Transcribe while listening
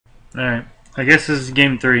Alright, I guess this is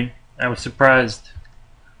game 3. I was surprised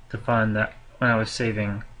to find that when I was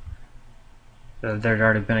saving that there had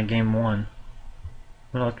already been a game 1.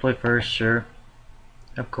 Well, let's play first, sure.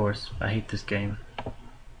 Of course, I hate this game.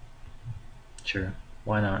 Sure,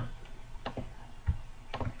 why not?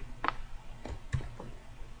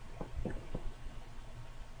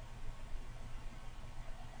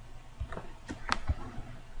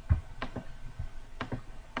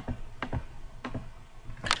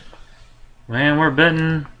 Man, we're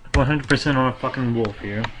betting 100% on a fucking wolf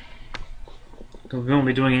here. We won't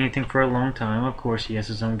be doing anything for a long time. Of course he has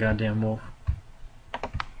his own goddamn wolf.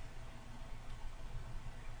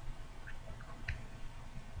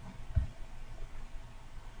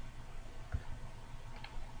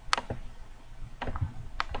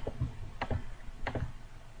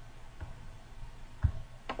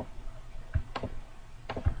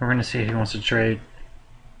 We're gonna see if he wants to trade.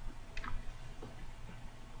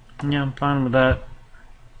 Yeah, I'm fine with that.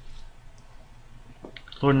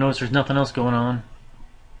 Lord knows there's nothing else going on.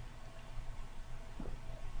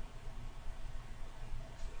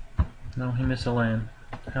 No, he missed a land.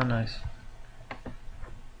 How nice.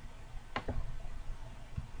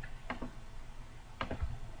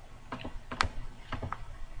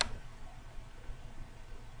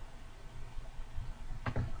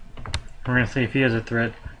 We're gonna see if he has a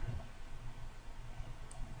threat.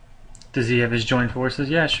 Does he have his joint forces?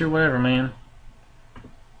 Yeah, sure, whatever, man.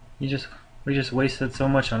 We just wasted so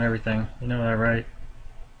much on everything. You know that, right?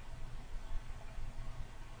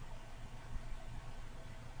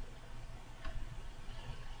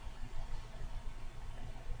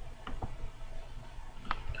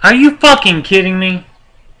 Are you fucking kidding me?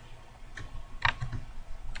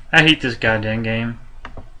 I hate this goddamn game.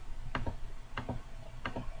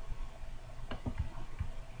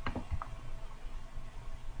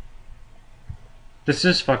 This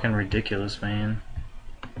is fucking ridiculous, man.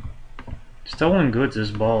 Stolen goods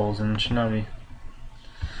is balls and should not be.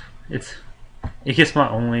 It gets my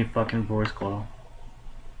only fucking voice claw.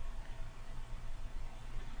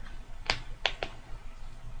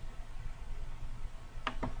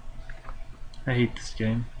 I hate this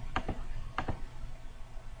game.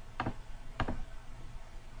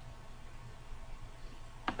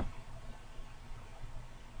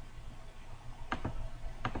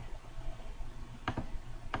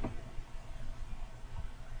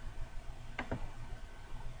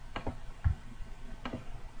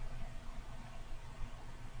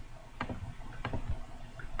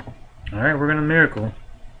 Alright, we're gonna miracle.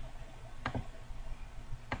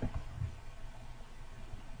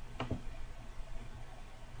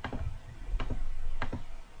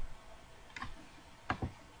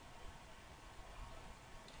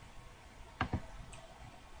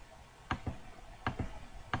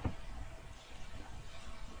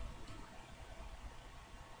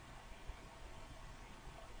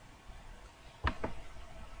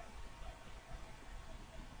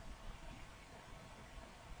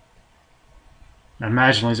 I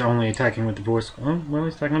imagine he's only attacking with the voice. Oh, well,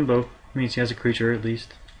 he's attacking with both. Means he has a creature at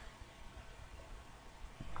least.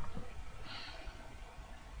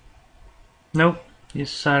 Nope, he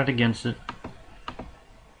decided against it.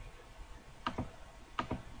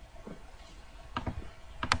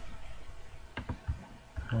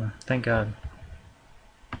 Oh, thank God.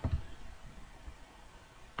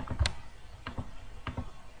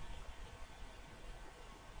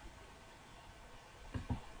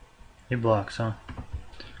 He blocks, huh?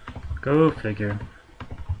 Go figure.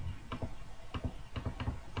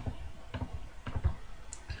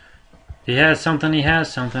 If he has something, he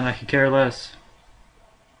has something. I could care less.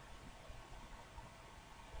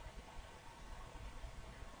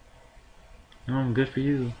 Oh, good for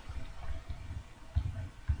you.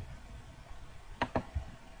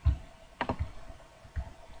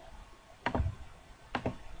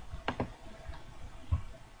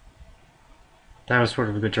 That was sort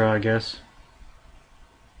of a good draw, I guess.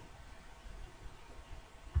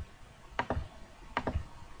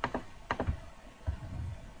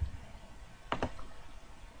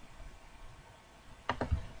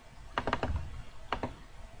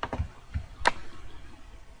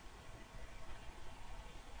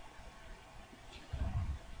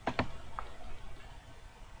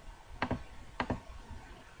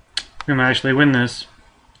 I'm gonna actually win this.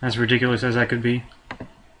 As ridiculous as that could be.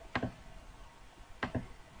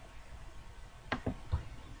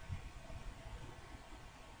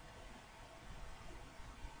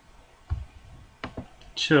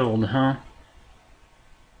 Chilled, huh?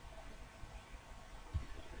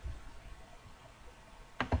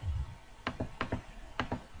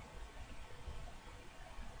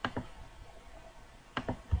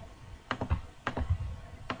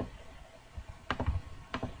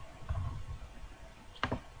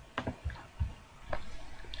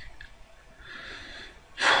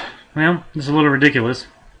 Well, it's a little ridiculous.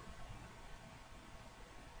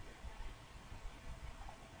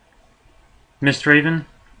 Mist Raven?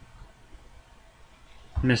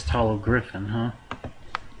 Mist Hollow Griffin, huh?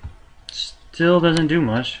 Still doesn't do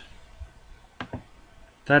much.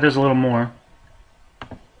 That is a little more.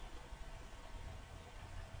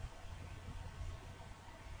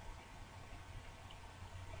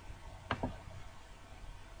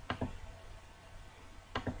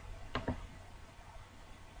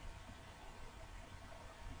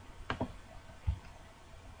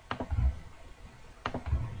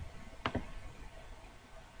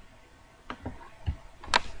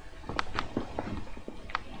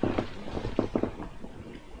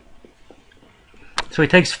 So he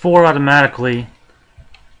takes 4 automatically,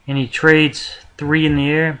 and he trades 3 in the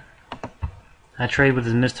air. I trade with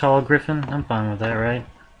his Mist Hollow Griffin. I'm fine with that, right?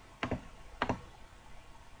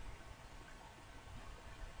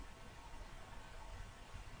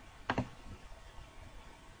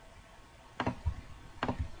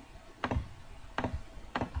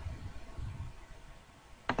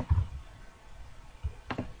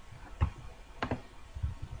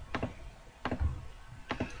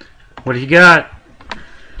 What do you got?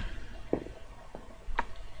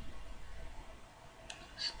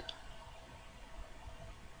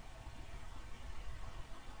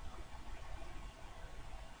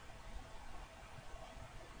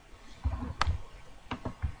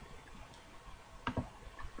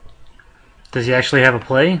 Does he actually have a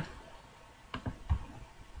play?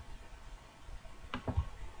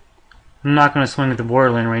 I'm not going to swing at the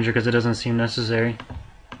Borderland Ranger because it doesn't seem necessary.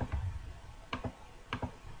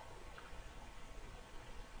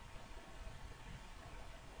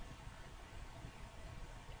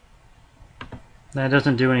 That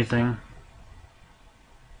doesn't do anything.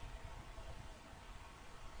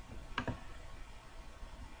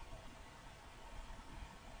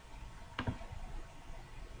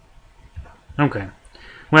 Okay.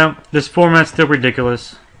 Well, this format's still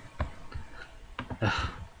ridiculous. Ugh.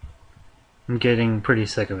 I'm getting pretty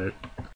sick of it.